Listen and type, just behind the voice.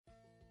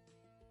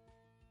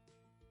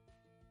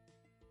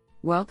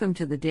Welcome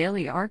to the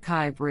Daily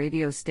Archive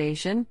radio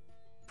station,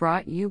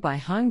 brought you by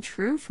Hung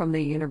Tru from the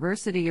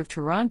University of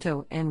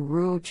Toronto and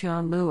Ruo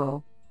Chan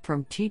Luo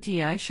from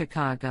TTI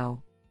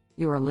Chicago.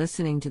 You are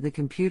listening to the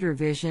Computer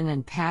Vision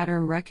and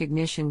Pattern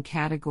Recognition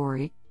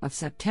category of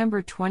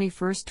September 21,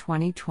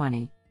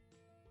 2020.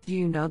 Do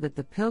you know that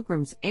the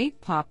Pilgrims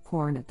ate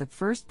popcorn at the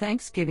first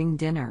Thanksgiving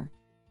dinner?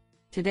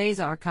 Today's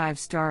archive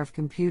star of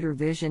computer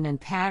vision and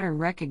pattern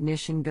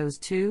recognition goes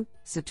to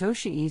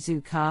Satoshi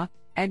Iizuka,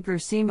 Edgar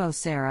Simo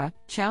Serra,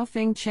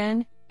 Xiaofeng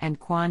Chen, and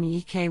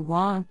Kuan-Yi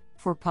Wang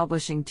for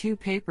publishing 2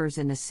 papers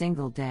in a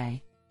single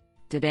day.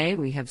 Today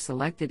we have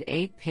selected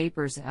 8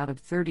 papers out of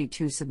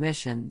 32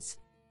 submissions.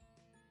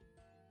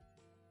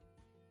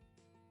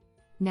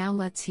 Now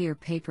let's hear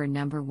paper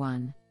number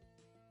 1.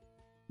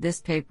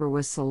 This paper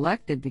was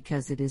selected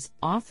because it is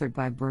authored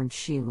by Bernd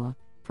Schiele,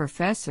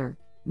 Professor,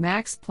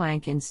 Max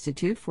Planck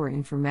Institute for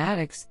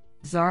Informatics,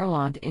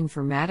 Saarland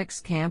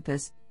Informatics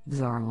Campus,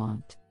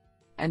 Saarland,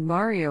 and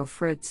Mario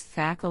Fritz,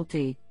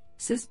 Faculty,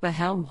 CISPA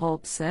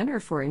Helmholtz Center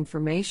for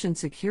Information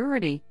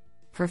Security,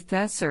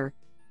 Professor,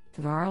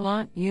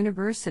 Saarland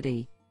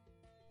University.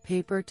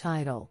 Paper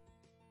title: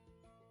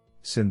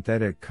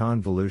 Synthetic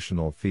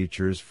Convolutional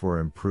Features for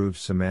Improved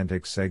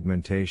Semantic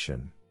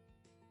Segmentation.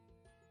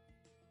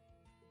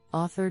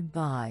 Authored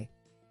by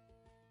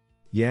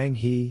Yang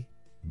He,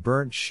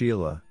 Bernd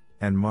Schiele,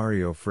 and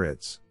Mario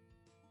Fritz.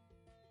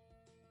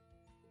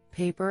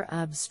 Paper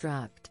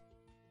abstract: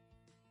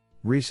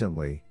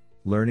 Recently,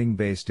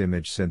 learning-based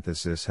image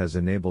synthesis has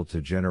enabled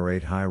to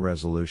generate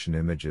high-resolution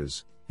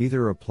images,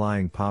 either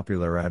applying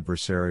popular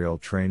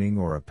adversarial training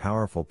or a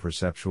powerful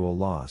perceptual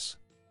loss.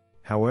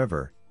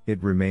 However,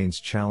 it remains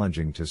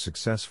challenging to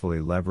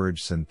successfully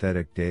leverage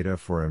synthetic data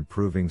for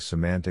improving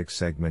semantic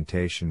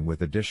segmentation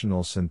with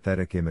additional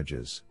synthetic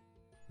images.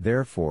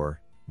 Therefore,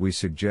 we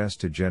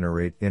suggest to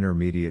generate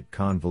intermediate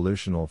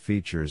convolutional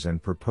features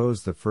and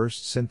propose the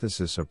first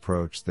synthesis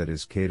approach that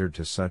is catered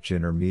to such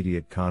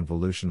intermediate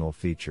convolutional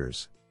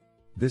features.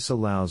 This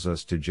allows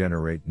us to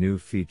generate new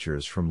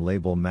features from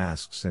label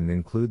masks and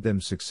include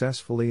them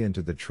successfully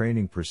into the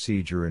training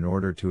procedure in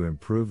order to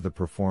improve the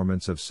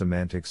performance of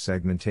semantic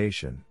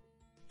segmentation.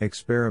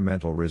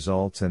 Experimental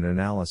results and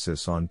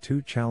analysis on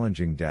 2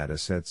 challenging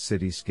datasets,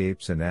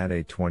 Cityscapes and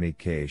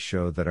AD20K,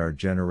 show that our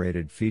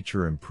generated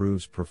feature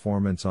improves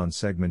performance on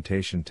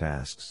segmentation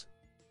tasks.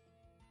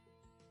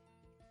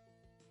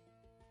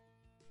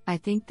 I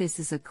think this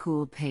is a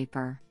cool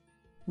paper.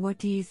 What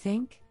do you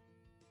think?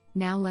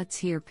 Now let's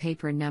hear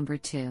paper number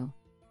 2.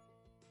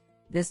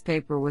 This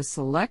paper was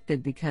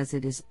selected because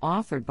it is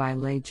authored by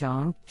Lei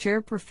Zhang,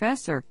 Chair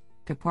Professor,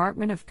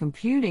 Department of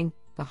Computing,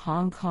 the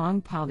Hong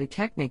Kong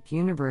Polytechnic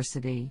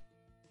University.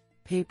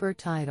 Paper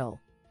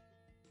title: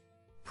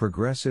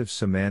 Progressive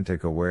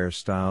Semantic Aware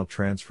Style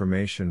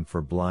Transformation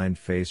for Blind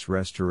Face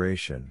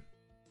Restoration.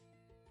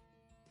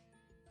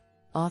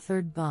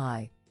 Authored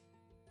by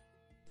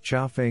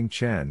Xiaofeng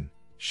Chen,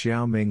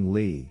 Xiaoming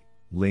Li,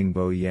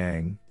 Lingbo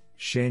Yang,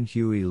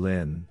 Shanhui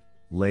Lin,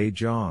 Lei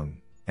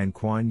Zhang, and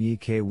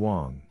Kuan-Yi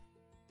Wang.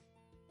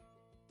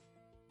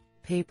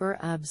 Paper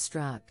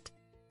abstract: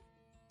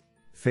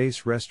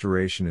 Face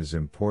restoration is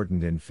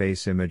important in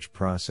face image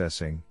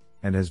processing,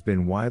 and has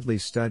been widely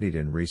studied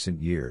in recent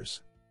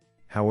years.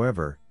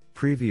 However,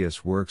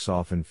 previous works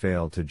often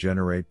fail to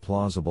generate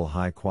plausible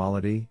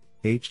high-quality,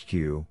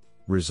 HQ,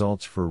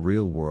 results for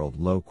real-world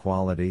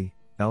low-quality,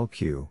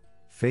 LQ,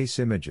 face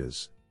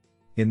images.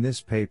 In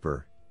this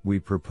paper, we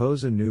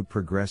propose a new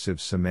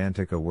progressive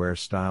semantic-aware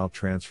style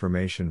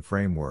transformation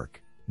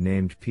framework,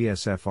 named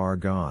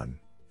PSF-R-GAN,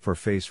 for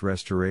face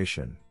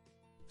restoration.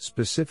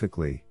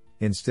 Specifically,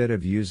 instead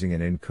of using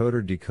an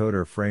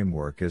encoder-decoder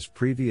framework as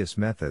previous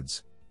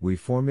methods, we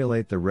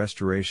formulate the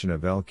restoration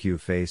of LQ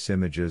face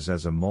images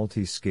as a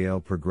multi-scale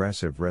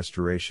progressive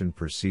restoration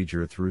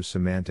procedure through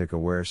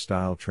semantic-aware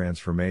style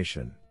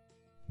transformation.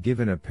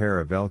 Given a pair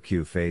of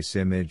LQ face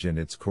image and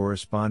its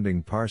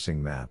corresponding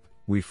parsing map,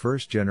 we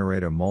first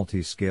generate a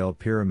multi-scale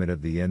pyramid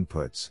of the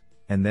inputs,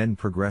 and then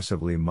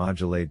progressively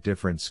modulate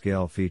different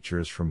scale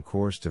features from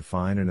coarse to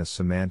fine in a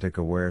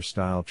semantic-aware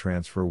style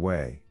transfer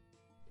way.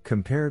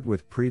 Compared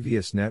with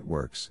previous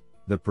networks,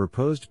 the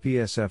proposed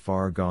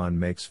PSF-R-GAN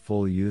makes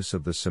full use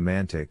of the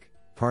semantic,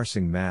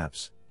 parsing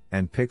maps,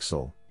 and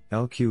pixel,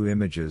 LQ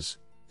images,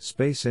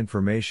 space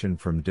information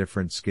from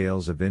different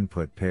scales of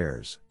input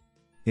pairs.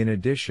 In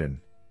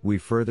addition, we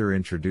further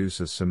introduce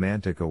a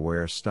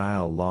semantic-aware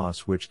style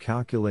loss which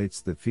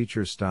calculates the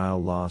feature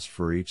style loss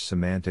for each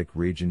semantic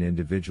region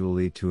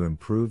individually to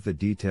improve the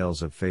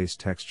details of face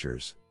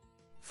textures.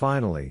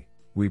 Finally,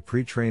 we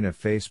pre-train a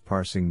face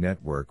parsing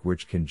network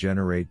which can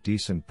generate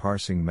decent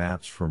parsing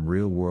maps from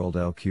real-world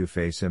LQ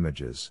face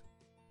images.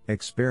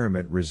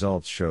 Experiment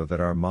results show that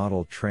our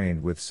model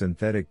trained with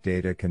synthetic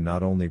data can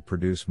not only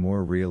produce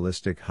more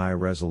realistic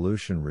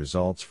high-resolution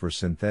results for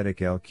synthetic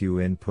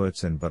LQ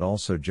inputs but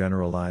also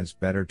generalize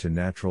better to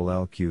natural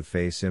LQ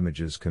face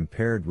images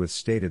compared with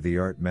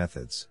state-of-the-art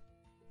methods.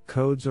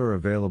 Codes are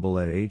available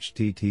at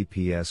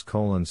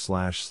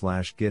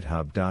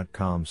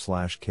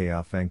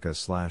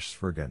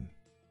https://github.com/kaofenka/svrgan.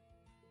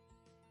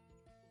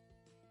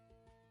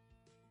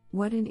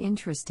 What an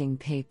interesting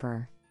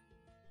paper.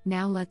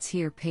 Now let's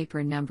hear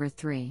paper number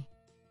 3.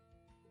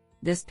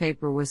 This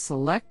paper was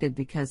selected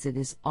because it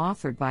is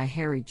authored by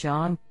Harry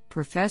Zhang,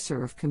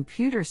 Professor of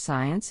Computer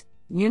Science,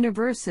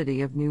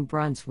 University of New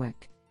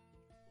Brunswick.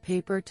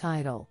 Paper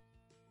title: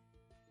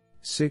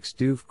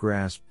 6DOF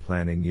Grasp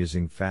Planning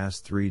Using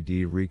Fast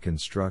 3D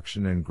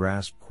Reconstruction and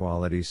Grasp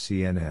Quality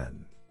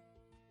CNN.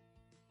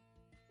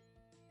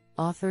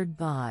 Authored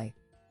by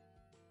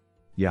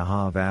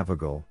Yahav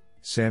Avigal,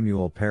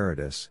 Samuel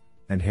Paradis,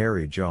 and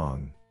Harry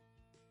Zhang.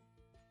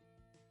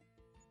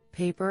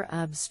 Paper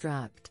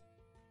abstract: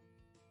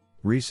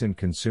 Recent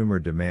consumer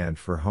demand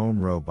for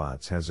home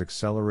robots has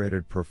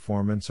accelerated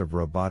performance of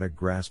robotic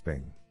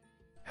grasping.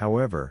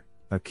 However,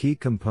 a key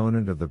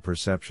component of the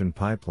perception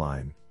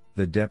pipeline,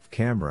 the depth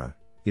camera,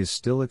 is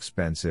still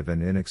expensive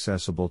and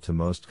inaccessible to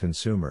most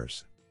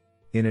consumers.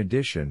 In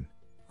addition,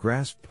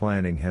 grasp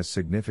planning has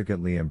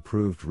significantly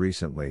improved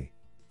recently,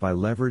 by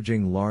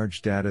leveraging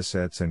large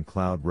datasets and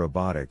cloud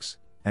robotics,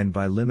 and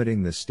by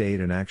limiting the state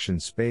and action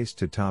space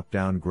to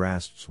top-down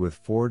grasps with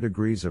 4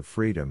 degrees of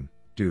freedom,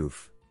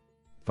 DOF.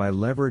 By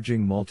leveraging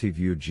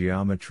multi-view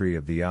geometry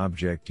of the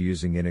object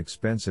using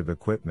inexpensive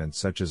equipment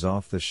such as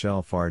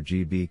off-the-shelf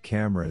RGB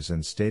cameras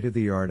and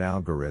state-of-the-art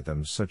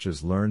algorithms such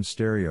as Learn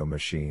Stereo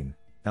Machine,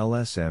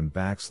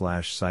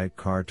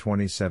 LSM/Sidecar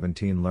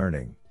 2017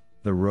 Learning,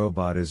 the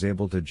robot is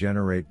able to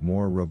generate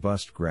more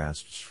robust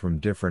grasps from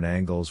different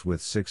angles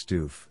with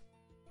 6DOF.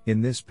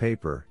 In this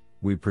paper,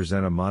 we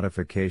present a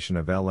modification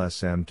of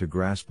LSM to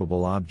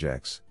graspable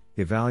objects,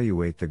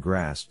 evaluate the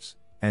grasps,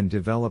 and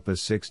develop a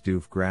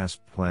 6DOF grasp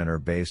planner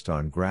based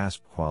on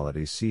grasp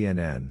quality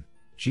CNN,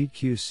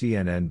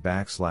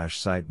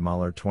 GQCNN/Site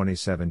Mahler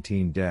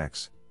 2017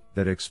 DEX,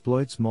 that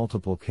exploits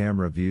multiple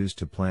camera views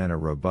to plan a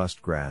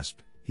robust grasp,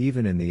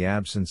 even in the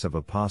absence of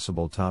a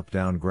possible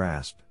top-down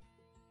grasp.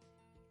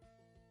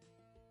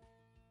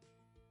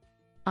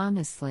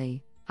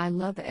 Honestly, I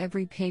love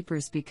every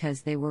papers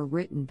because they were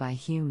written by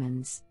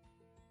humans.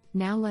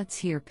 Now let's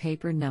hear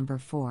paper number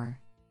 4.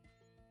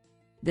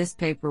 This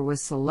paper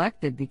was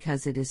selected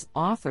because it is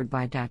authored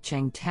by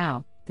Dacheng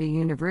Tao, the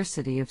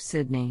University of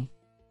Sydney.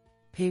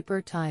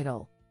 Paper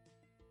title: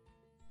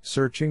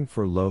 Searching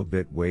for Low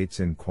Bit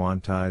Weights in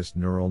Quantized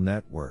Neural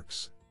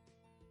Networks.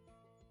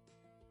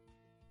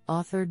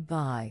 Authored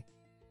by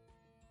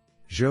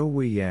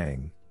Zhouhui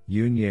Yang,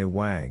 Yunye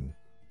Wang,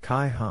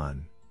 Kai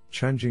Han,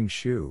 Chunjing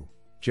Xu,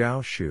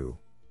 Zhao Xu,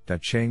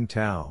 Dacheng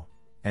Tao,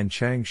 and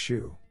Chang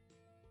Xu.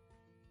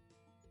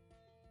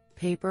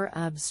 Paper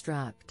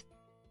abstract: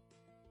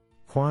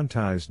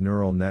 Quantized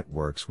neural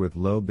networks with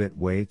low bit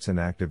weights and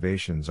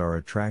activations are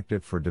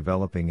attractive for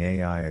developing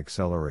AI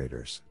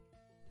accelerators.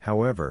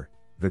 However,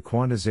 the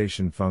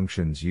quantization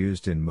functions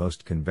used in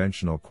most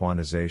conventional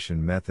quantization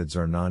methods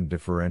are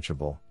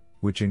non-differentiable,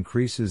 which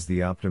increases the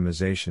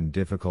optimization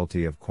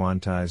difficulty of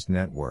quantized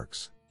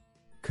networks.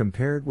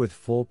 Compared with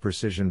full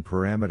precision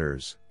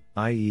parameters,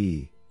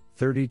 i.e.,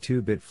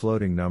 32-bit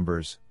floating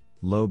numbers,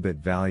 low-bit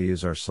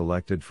values are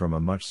selected from a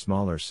much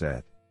smaller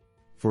set.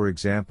 For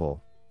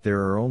example,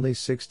 there are only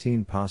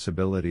 16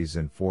 possibilities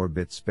in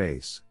 4-bit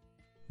space.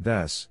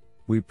 Thus,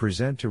 we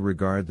present to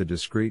regard the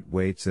discrete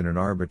weights in an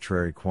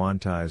arbitrary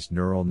quantized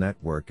neural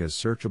network as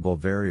searchable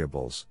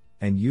variables,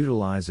 and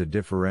utilize a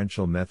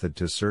differential method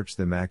to search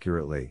them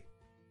accurately.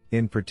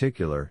 In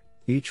particular,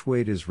 each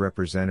weight is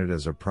represented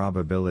as a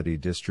probability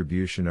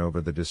distribution over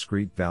the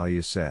discrete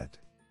value set.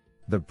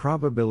 The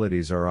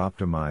probabilities are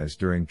optimized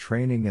during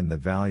training and the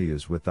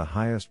values with the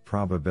highest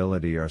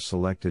probability are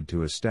selected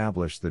to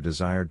establish the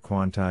desired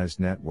quantized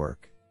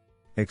network.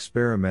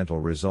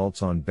 Experimental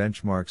results on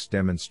benchmarks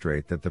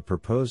demonstrate that the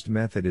proposed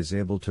method is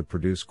able to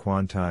produce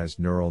quantized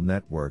neural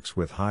networks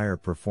with higher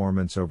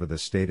performance over the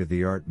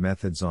state-of-the-art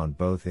methods on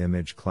both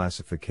image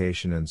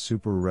classification and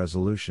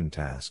super-resolution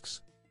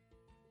tasks.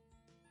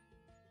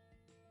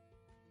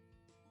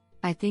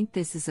 I think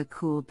this is a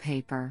cool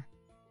paper.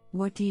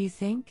 What do you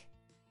think?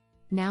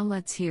 Now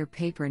let's hear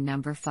paper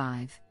number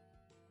 5.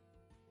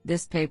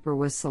 This paper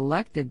was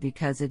selected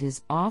because it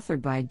is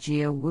authored by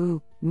Jia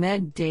Wu,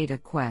 Med Data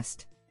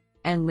Quest,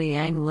 and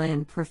Liang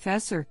Lin,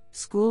 Professor,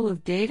 School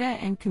of Data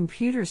and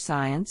Computer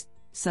Science,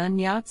 Sun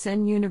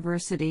Yat-sen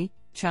University,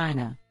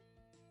 China.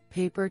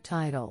 Paper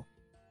title: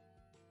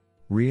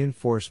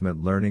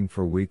 Reinforcement Learning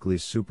for Weakly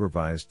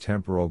Supervised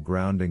Temporal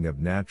Grounding of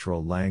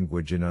Natural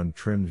Language in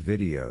Untrimmed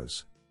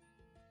Videos.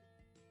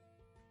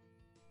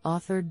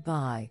 Authored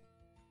by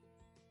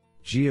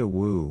Jia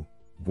Wu,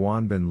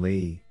 Guanbin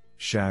Li,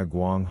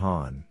 Xiaoguang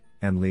Han,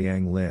 and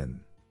Liang Lin.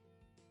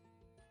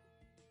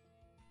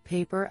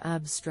 Paper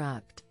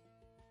abstract: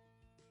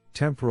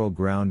 Temporal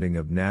grounding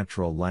of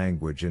natural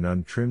language in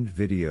untrimmed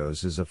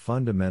videos is a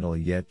fundamental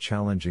yet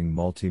challenging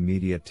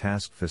multimedia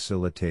task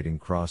facilitating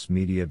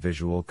cross-media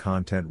visual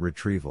content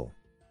retrieval.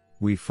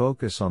 We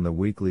focus on the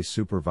weakly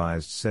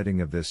supervised setting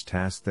of this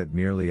task that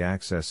merely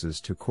accesses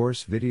to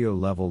coarse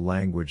video-level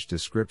language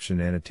description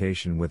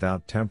annotation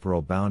without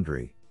temporal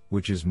boundary,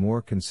 which is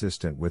more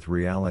consistent with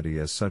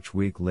reality as such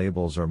weak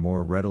labels are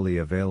more readily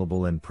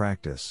available in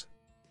practice.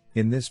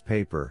 In this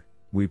paper,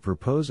 we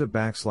propose a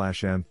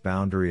 \emp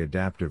boundary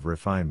adaptive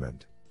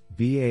refinement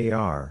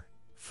 (BAR)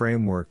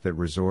 framework that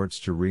resorts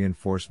to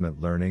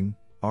reinforcement learning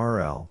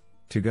 (RL)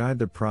 to guide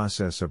the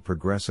process of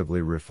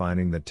progressively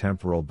refining the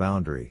temporal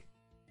boundary.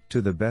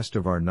 To the best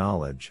of our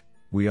knowledge,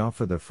 we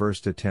offer the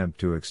first attempt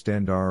to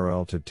extend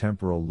RL to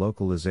temporal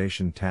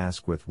localization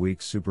task with weak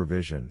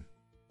supervision.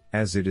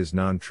 As it is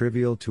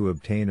non-trivial to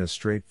obtain a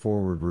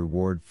straightforward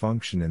reward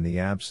function in the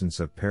absence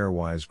of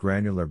pairwise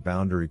granular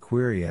boundary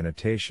query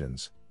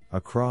annotations, a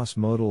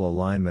cross-modal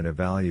alignment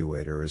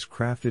evaluator is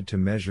crafted to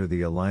measure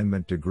the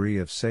alignment degree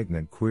of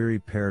segment query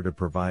pair to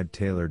provide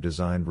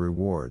tailor-designed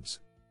rewards.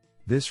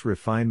 This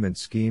refinement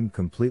scheme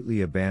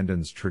completely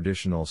abandons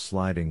traditional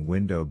sliding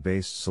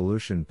window-based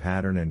solution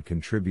pattern and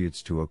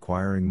contributes to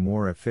acquiring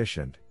more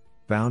efficient,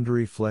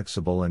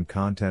 boundary-flexible and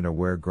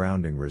content-aware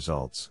grounding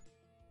results.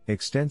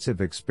 Extensive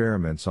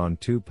experiments on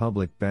two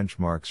public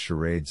benchmarks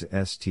Charades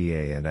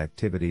STA and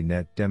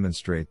ActivityNet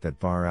demonstrate that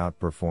BAR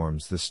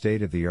outperforms the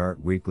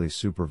state-of-the-art weakly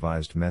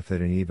supervised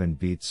method and even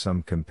beats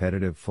some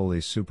competitive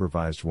fully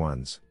supervised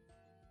ones.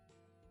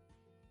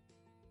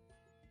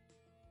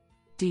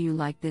 Do you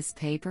like this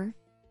paper?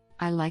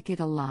 I like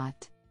it a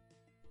lot.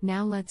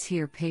 Now let's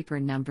hear paper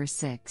number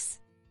 6.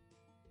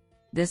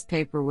 This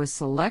paper was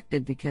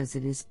selected because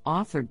it is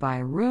authored by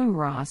Arun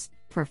Ross,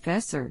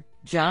 Professor,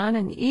 John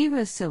and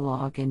Eva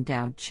Silog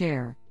Endowed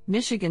Chair,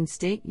 Michigan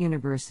State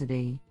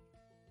University.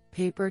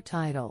 Paper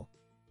title: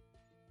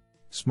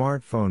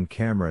 Smartphone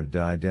Camera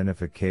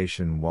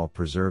De-Identification while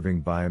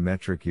Preserving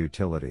Biometric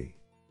Utility.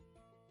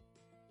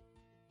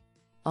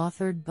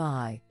 Authored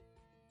by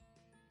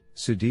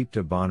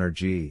Sudipta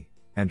Banerjee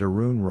and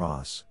Arun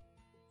Ross.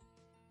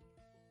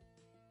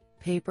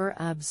 Paper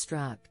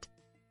abstract: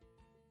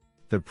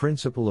 The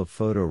principle of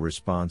photo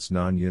response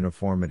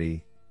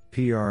non-uniformity,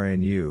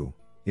 PRNU,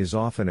 is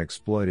often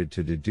exploited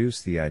to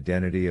deduce the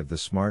identity of the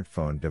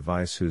smartphone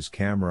device whose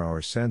camera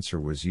or sensor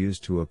was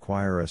used to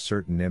acquire a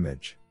certain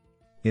image.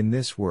 In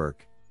this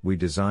work, we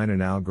design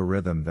an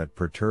algorithm that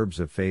perturbs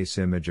a face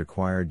image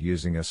acquired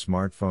using a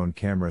smartphone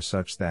camera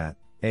such that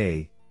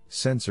a.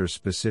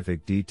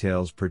 Sensor-specific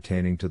details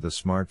pertaining to the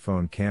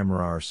smartphone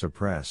camera are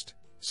suppressed,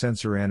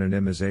 sensor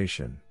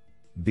anonymization.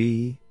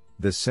 b.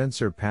 The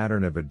sensor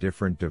pattern of a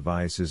different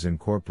device is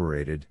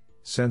incorporated,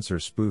 sensor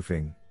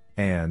spoofing,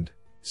 and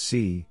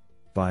c.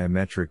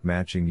 Biometric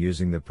matching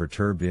using the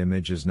perturbed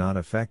image is not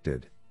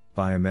affected,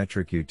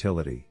 biometric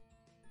utility.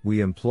 We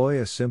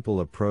employ a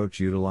simple approach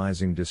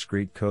utilizing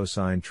discrete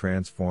cosine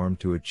transform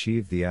to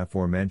achieve the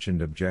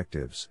aforementioned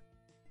objectives.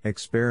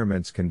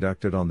 Experiments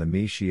conducted on the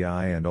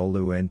Mishi-I and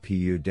Oulu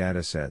NPU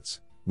datasets,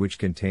 which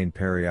contain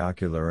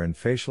periocular and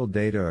facial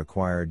data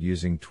acquired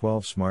using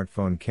 12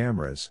 smartphone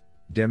cameras,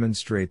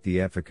 demonstrate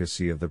the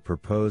efficacy of the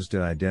proposed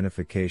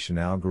identification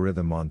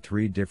algorithm on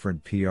 3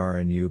 different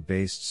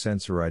PRNU-based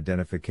sensor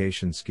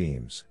identification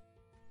schemes.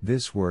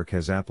 This work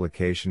has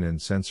application in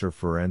sensor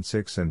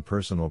forensics and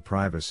personal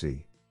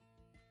privacy.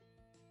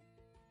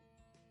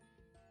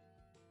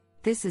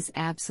 This is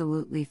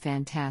absolutely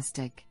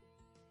fantastic.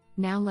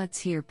 Now let's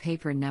hear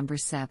paper number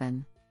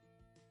 7.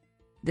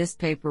 This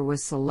paper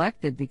was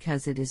selected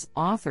because it is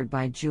authored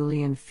by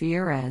Julian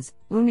Fierez,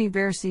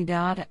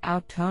 Universidad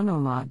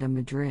Autónoma de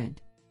Madrid,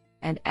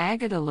 and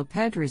Agata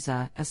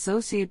Lepedriza,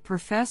 Associate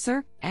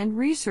Professor and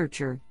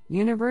Researcher,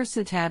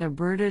 Universitat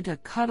Oberta de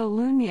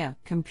Catalunya,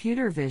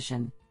 Computer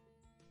Vision.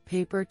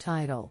 Paper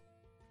title: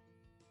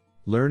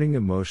 Learning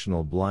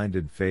Emotional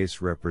Blinded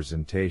Face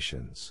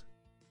Representations.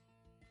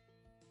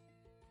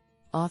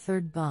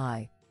 Authored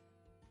by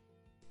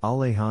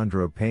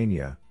Alejandro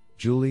Peña,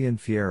 Julian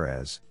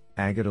Fierez,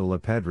 Agata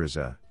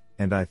Lepedriza,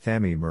 and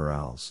Ithami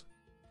Morales.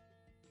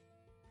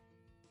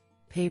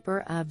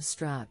 Paper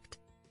abstract: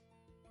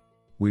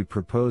 We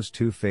propose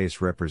 2 face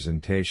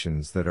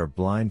representations that are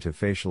blind to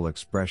facial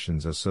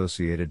expressions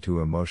associated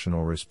to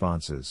emotional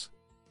responses.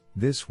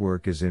 This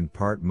work is in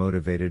part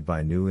motivated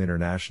by new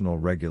international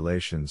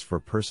regulations for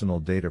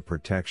personal data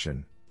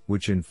protection,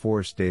 which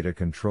enforce data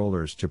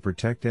controllers to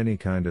protect any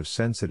kind of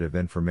sensitive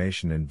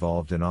information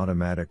involved in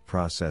automatic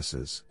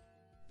processes.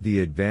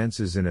 The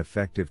advances in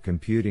effective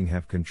computing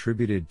have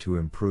contributed to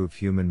improve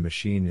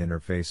human-machine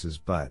interfaces,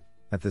 but,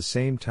 at the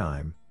same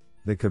time,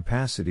 the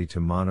capacity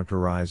to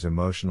monitorize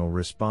emotional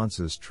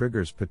responses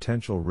triggers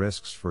potential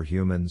risks for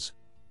humans,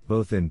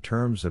 both in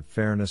terms of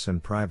fairness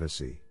and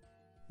privacy.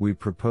 We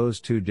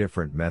propose 2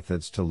 different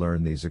methods to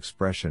learn these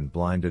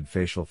expression-blinded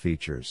facial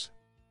features.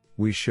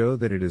 We show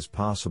that it is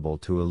possible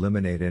to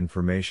eliminate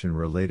information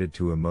related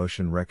to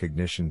emotion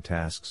recognition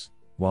tasks,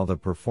 while the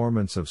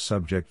performance of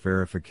subject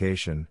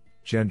verification,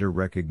 gender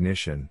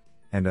recognition,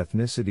 and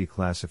ethnicity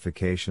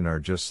classification are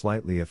just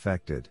slightly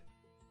affected.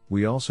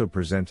 We also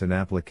present an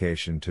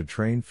application to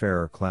train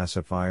fairer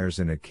classifiers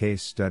in a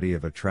case study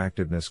of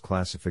attractiveness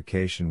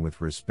classification with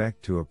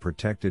respect to a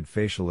protected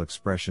facial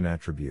expression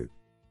attribute.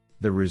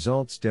 The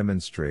results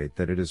demonstrate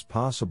that it is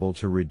possible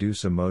to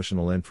reduce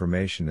emotional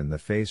information in the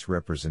face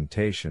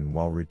representation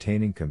while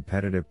retaining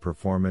competitive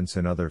performance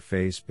in other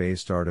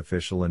face-based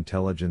artificial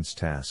intelligence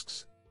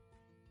tasks.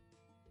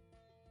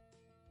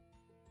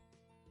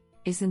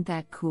 Isn't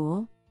that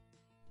cool?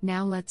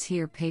 Now let's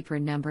hear paper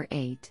number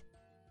 8.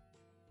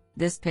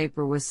 This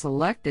paper was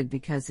selected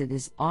because it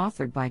is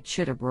authored by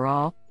Chita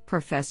Baral,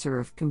 Professor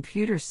of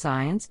Computer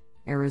Science,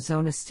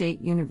 Arizona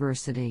State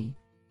University.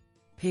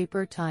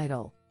 Paper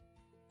title: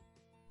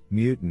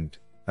 Mutant,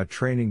 a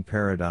training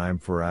paradigm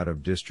for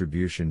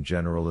out-of-distribution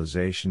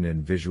generalization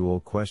in visual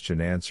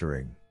question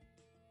answering.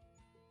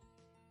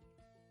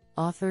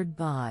 Authored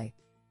by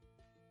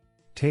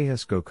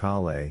Tejas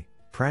Gokhale,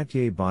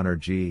 Pratye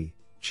Banerjee,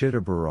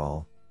 Chita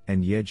Baral,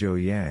 and Yejo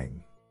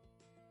Yang.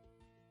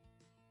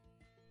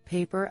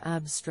 Paper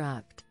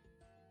abstract: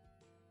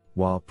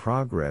 While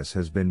progress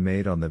has been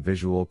made on the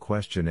visual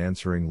question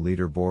answering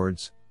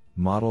leaderboards,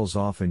 models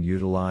often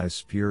utilize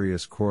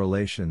spurious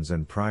correlations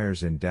and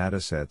priors in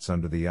datasets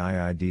under the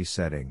IID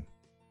setting.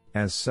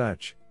 As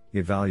such,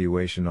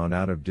 evaluation on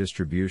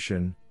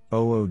out-of-distribution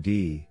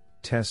 (OOD)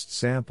 test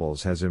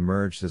samples has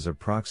emerged as a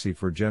proxy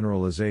for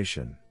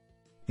generalization.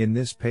 In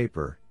this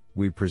paper,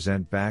 we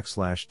present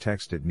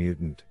 \textit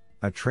mutant,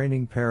 a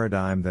training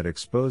paradigm that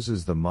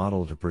exposes the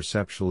model to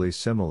perceptually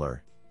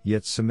similar,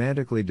 yet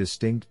semantically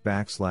distinct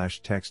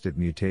 \textit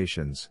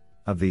mutations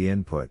of the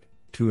input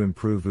to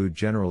improve OOD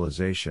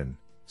generalization,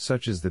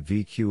 such as the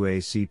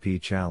VQA-CP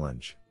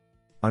challenge.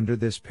 Under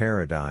this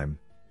paradigm,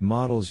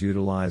 models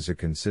utilize a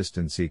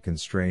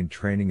consistency-constrained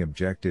training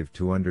objective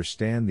to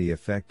understand the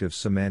effect of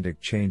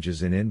semantic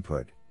changes in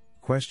input,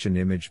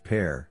 question-image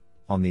pair,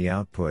 on the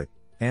output,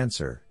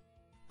 answer.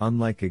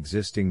 Unlike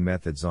existing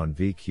methods on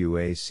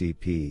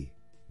VQA-CP,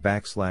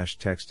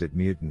 \textit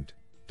mutant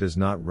does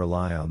not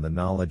rely on the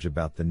knowledge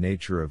about the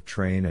nature of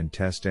train and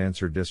test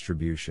answer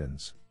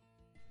distributions.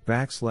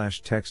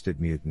 \textit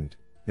mutant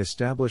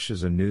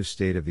establishes a new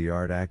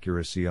state-of-the-art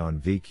accuracy on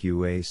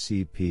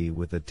VQA-CP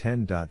with a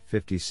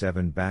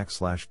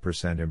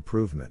 10.57%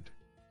 improvement.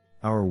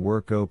 Our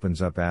work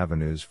opens up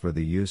avenues for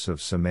the use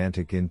of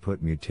semantic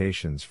input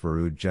mutations for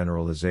OOD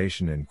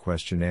generalization in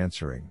question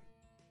answering.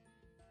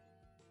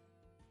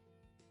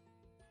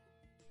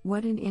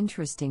 What an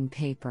interesting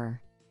paper.